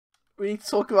We need to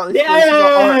talk about this.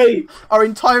 Yay! Our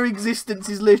entire existence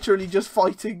is literally just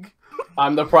fighting.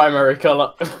 I'm the primary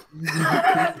colour.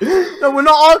 No, we're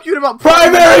not arguing about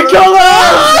primary colour!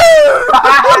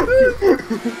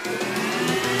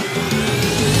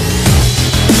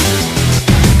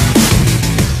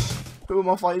 Who am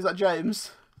I fighting? Is that James?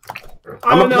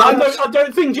 I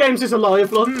don't think James is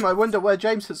alive, look. I wonder where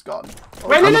James has gone. Oh,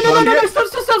 Wait,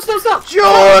 no, stop!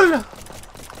 John!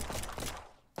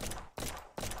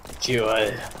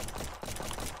 Jewel.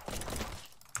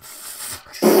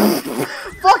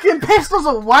 Fucking pistols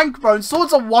are wank, bro, and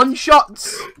swords are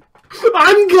one-shots!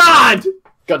 I'm glad!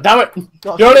 God damn it!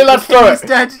 God, You're only left through it! The king is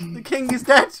dead! The king is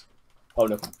dead! Oh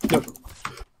no. No.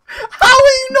 How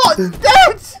are you not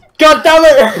dead?! God damn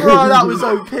it! Bro, that was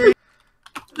OP.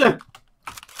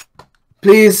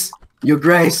 Please, your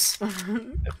grace,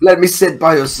 let me sit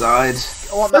by your side.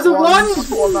 I want There's that a wand!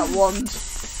 I want that wand.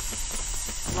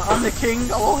 I'm the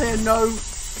king, I will hear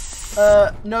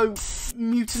no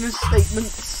mutinous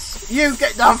statements. You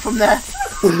get down from there!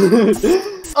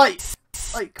 Like,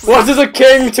 what is a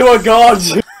king to a god?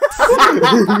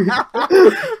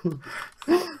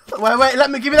 Wait,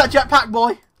 let me give me that jetpack,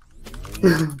 boy.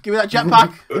 Give me that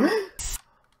jetpack.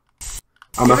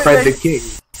 I'm afraid the king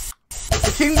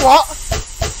The king what?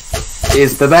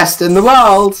 is the best in the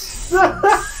world.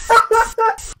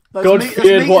 God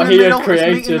feared what he had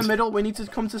created. Let's meet in the middle. We need to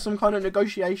come to some kind of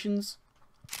negotiations.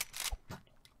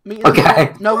 Meet in the Okay.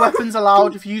 middle. No weapons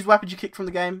allowed. If you use weapons, you kick from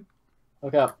the game.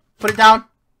 Okay. Put it down.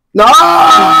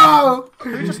 No!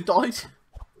 Who just died?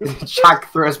 Jack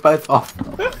threw us both off.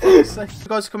 You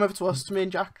guys come over to us, to me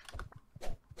and Jack.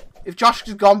 If Josh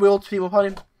is gone, we all team up on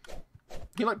him.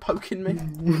 He like poking me.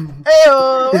 Ew!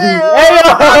 No!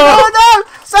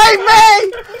 Save me!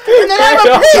 In the name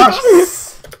of peace!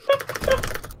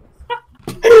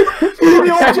 We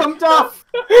all jumped off!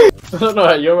 I don't know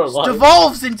how you're alive.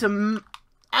 Devolves into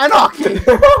anarchy!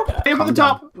 Aim at the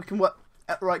top! We can work.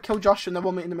 Right, kill Josh and then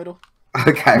we'll meet in the middle.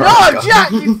 Okay. No, right, go.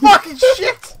 Jack, you fucking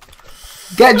shit!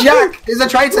 Get Jack! He's a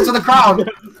traitor to the crown!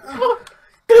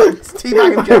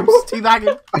 Teabag him, James. Teabag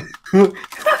him.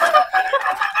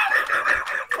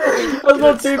 That's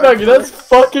not teabagging, that's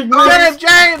fucking me! Get him,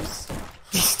 James!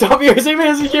 Stop using me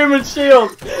as a human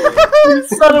shield! You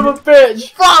son of a bitch!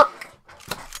 Fuck!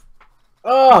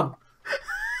 Oh!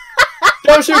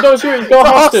 Don't shoot, he's got a The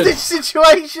hostage! hostage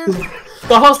situation!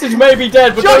 The hostage may be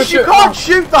dead, but don't Josh, shoot! you can't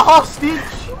shoot the hostage!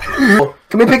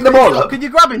 Can we pick them all up? Can you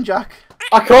grab him, Jack?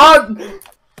 I can't!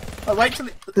 Oh, wait till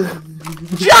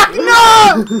Jack,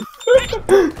 no!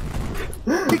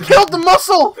 He killed the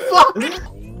muscle! Fuck!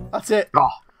 That's it. Oh,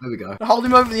 there we go. Hold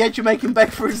him over the edge and make him beg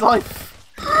for his life.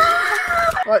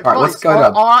 Right, Right, let's go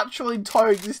down. Our actual entire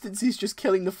existence is just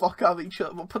killing the fuck out of each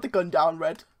other. We'll put the gun down,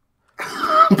 Red.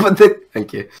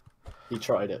 Thank you. He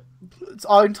tried it.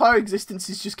 Our entire existence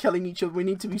is just killing each other. We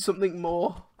need to be something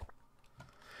more.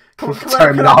 Can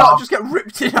Tear him I in not half. just get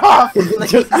ripped in half?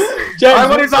 James, I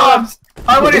want his arms!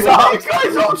 I want his arms! You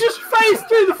guys all just phased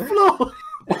through the floor!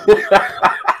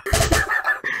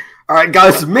 Alright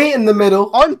guys, meet in the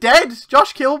middle. I'm dead.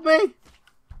 Josh killed me.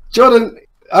 Jordan,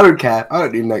 I don't care. I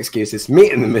don't need no excuses.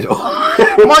 Meet in the middle.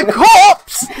 My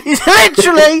corpse is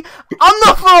literally on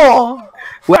the floor.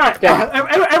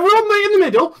 Everyone meet in the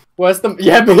middle. Where's the...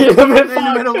 Yeah, meet in the middle. In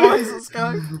the middle, boys. Let's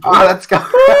go. Alright, let's go.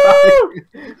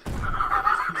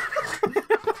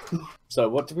 So,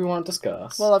 what do we want to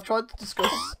discuss? Well, I've tried to discuss.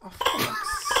 Oh, for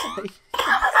fuck's sake.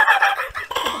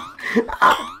 Do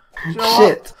you know what?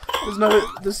 Shit. There's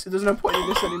no point in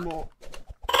this anymore.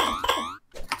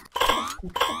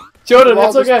 Jordan, Well,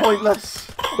 it's okay. Pointless.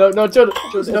 No, Jordan,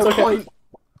 There's it's no okay. point.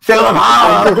 Fill them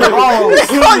out.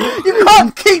 You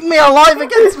can't keep me alive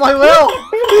against my will.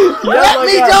 Let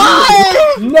me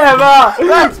die. Never.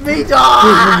 Let me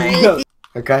die.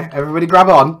 Okay, everybody grab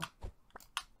on.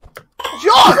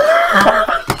 John.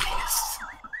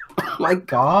 Oh my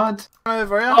god.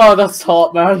 Over here. Oh, that's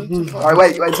hot, man.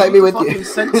 Alright, wait, take me with Fucking you.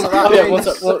 censor that. Oh, yeah, what's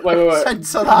up? Wait.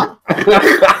 Censor that.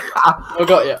 I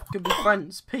got you. Could be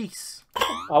friends. Peace. I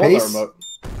want Peace. the remote.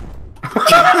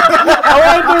 I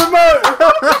want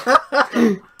the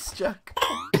remote! Jack.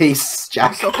 Peace,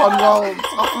 Jack. Stop on rolls.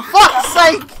 Oh, for fuck's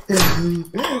sake!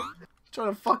 Trying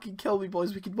to fucking kill me,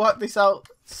 boys. We can work this out.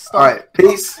 Stop. Alright,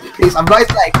 peace. I've got his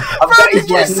leg. Bro, did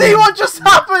you see what just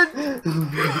happened?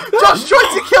 Josh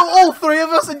tried to kill all three of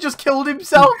us and just killed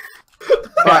himself.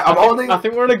 Alright, I'm holding. I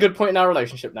think we're in a good point in our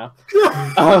relationship now.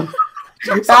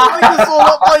 Jack's holding us all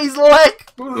up by his leg.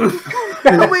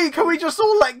 Can we just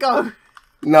all let go?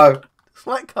 No. Just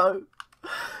let go.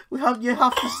 You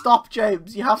have to stop,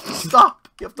 James. You have to stop.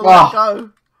 You have to let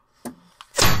go.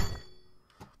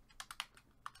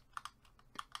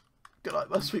 Good night,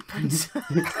 my sweet prince.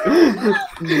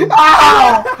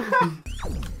 Ow!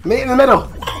 Meet in the middle.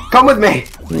 Come with me.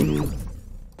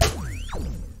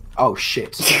 Oh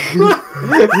shit.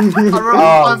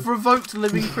 I've revoked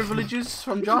living privileges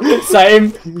from John.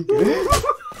 Same.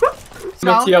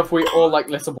 Now, Meeting up, we all like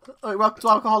little. welcome to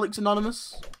Alcoholics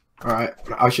Anonymous. Alright,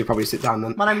 I should probably sit down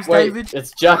then. My name's Wait, David.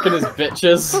 it's Jack and his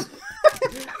bitches.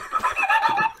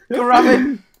 Grab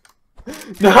him.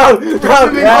 No, him in no,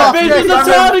 half, bitches yeah, are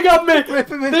turning on me. Rip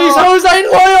him in These half. hoes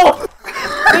ain't loyal.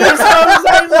 These hoes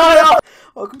ain't loyal.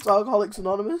 Welcome to Alcoholics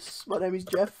Anonymous. My name is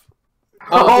Jeff.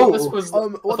 I thought this was,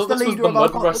 What's the leader the of mud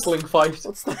Alcoholics? wrestling fight.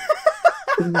 What's the...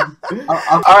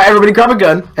 Alright, everybody grab a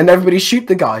gun, and everybody shoot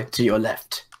the guy to your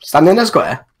left. Stand in a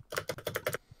square.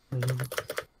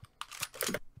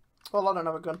 Well, I don't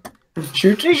have a gun.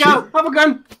 Shoot. Here you go. Have a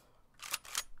gun.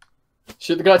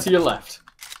 Shoot the guy to your left.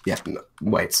 Yeah, no,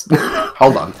 wait.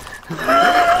 Hold on.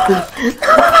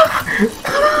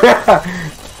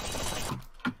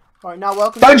 Alright, now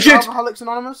welcome Don't to shoot! Alcoholics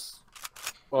Anonymous.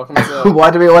 Welcome to.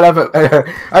 Why do we all have a...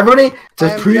 everybody,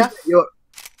 to prove Jeff. your...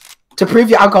 To prove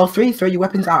you're alcohol-free, throw your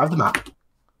weapons out of the map.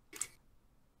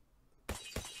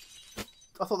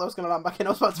 I thought that was going to land back in.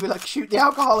 I was about to be like, shoot the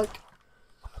alcoholic.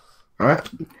 Alright.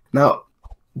 Now,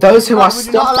 those who are We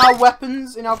do not stuck... allow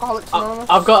weapons in Alcoholics Anonymous.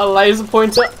 I've got a laser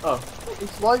pointer. Oh,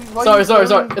 Why Sorry, sorry,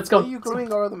 It's it's gone. Why are you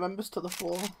gluing our other members to the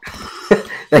floor?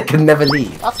 they can never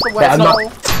leave. That's the They way are it's not-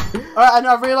 Alright, and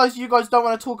I realise you guys don't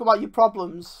want to talk about your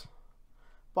problems.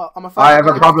 But I'm afraid I have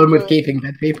we're a gonna problem have to with do it. keeping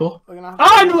dead people. We're gonna have to...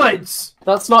 onwards.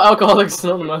 That's not Alcoholics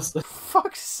Anonymous. For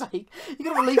fuck's sake. You could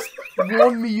have at least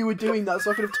warned me you were doing that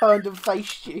so I could have turned and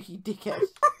faced you, you dickhead.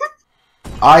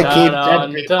 I keep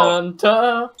dead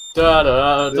people.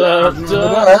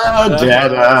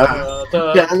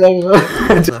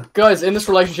 Guys, in this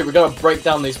relationship, we gotta break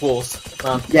down these walls.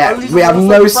 Man. Yeah, Only we have also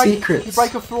no you break- secrets. You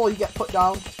break a floor, you get put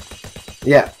down.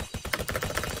 Yeah.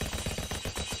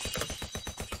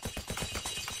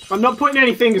 I'm not pointing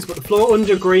any fingers, but the floor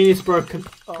under green is broken.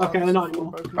 Oh, Okay, they're not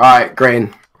anymore. broken. Alright,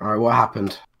 Green. Alright, what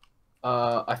happened?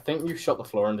 I think you shot the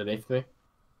floor underneath me.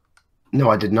 No,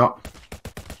 I did not.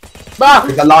 Ah!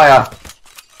 He's a liar.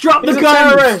 Drop He's the a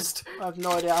gun! terrorist! I have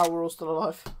no idea how we're all still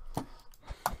alive.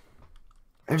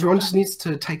 Everyone just needs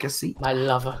to take a seat. My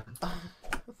lover.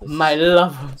 My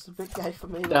lover. It's a bit gay for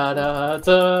me. Da da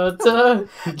da da.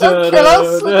 Don't kill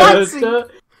us, we're dancing.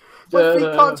 My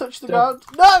feet can't touch the ground.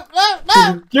 No, no,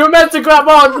 no! You were meant to grab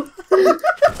on!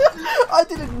 I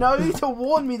didn't know you to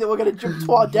warn me that we're gonna jump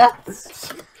to our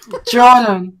deaths.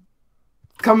 Jordan!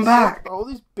 Come back! All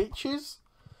these bitches.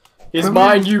 He's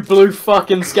mine, you blue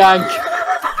fucking skank.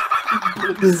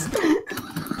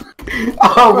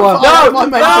 Oh, well.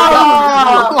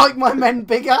 I like my men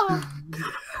bigger. I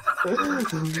like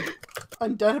my men bigger.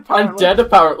 I'm dead apparently. I'm dead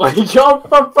apparently. Oh,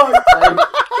 for fuck's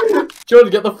sake.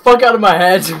 Jordan, get the fuck out of my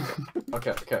head.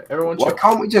 Okay, okay, everyone Why chill.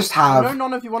 can't we just I have... know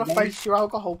none of you want to face your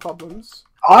alcohol problems.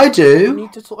 I You do!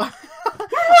 need to talk.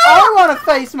 I want to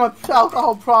face my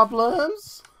alcohol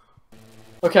problems.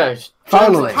 Okay,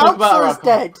 Finally. talk about our Cancer is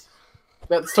alcohol. dead.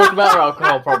 Let's talk about our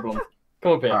alcohol problem.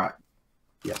 Come up here. Alright.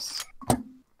 Yes.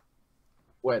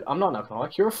 Wait, I'm not an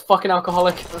alcoholic. You're a fucking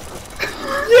alcoholic.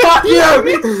 Fuck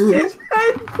you! His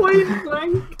head point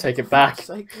blank. Take it back.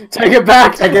 Sake. Take it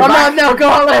back. Take it I'm back. not an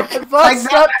alcoholic.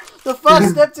 The first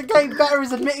step to getting better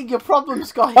is admitting your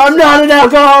problems, guys. I'm not an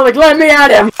alcoholic. Let me at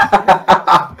him.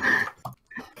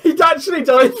 He actually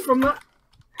died from that.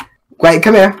 Wait,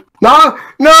 come here. No!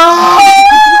 No!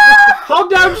 Hold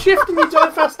down shift and you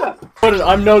die faster. Jordan,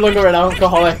 I'm no longer an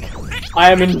alcoholic.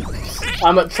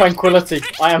 I'm at tranquility.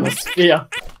 I am a sphere.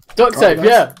 Duct tape, nice.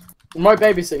 yeah. My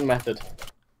babysitting method.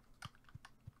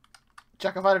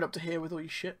 Jack, I've had it up to here with all your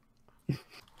shit.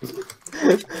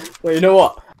 Well, you know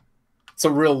what? It's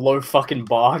a real low fucking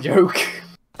bar joke.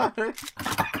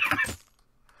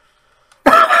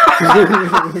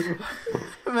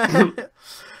 Man,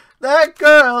 that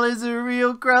girl is a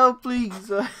real crowd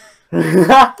pleaser.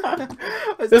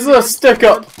 This is a stick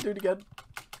up. Do it again.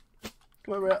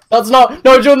 Come over here. That's not.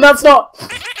 No, Jordan, that's not.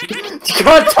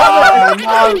 God damn it.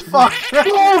 Oh, fuck.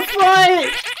 Oh,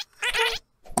 fight.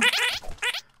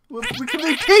 We can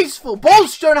be peaceful.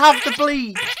 Balls don't have to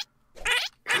bleed.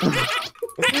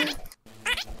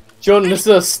 Jordan, this is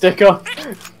a sticker.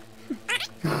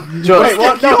 Jordan. Wait,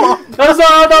 what? Stick you No, up. that's not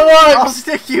how I'll that works.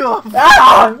 stick you up.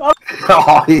 Ah!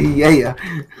 Oh, yeah.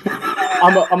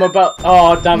 I'm about.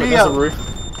 Oh, damn it, there's a Neo.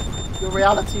 roof. Your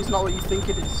reality is not what you think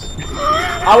it is.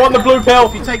 I want the blue pill.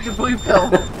 If you take the blue pill,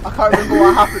 I can't remember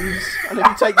what happens. And if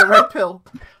you take the red pill,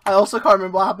 I also can't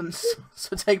remember what happens.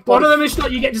 So take both. One of them is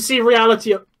not you get to see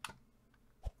reality.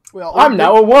 We are I'm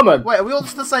now a woman. Wait, are we all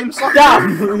just the same song?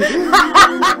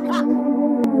 Damn!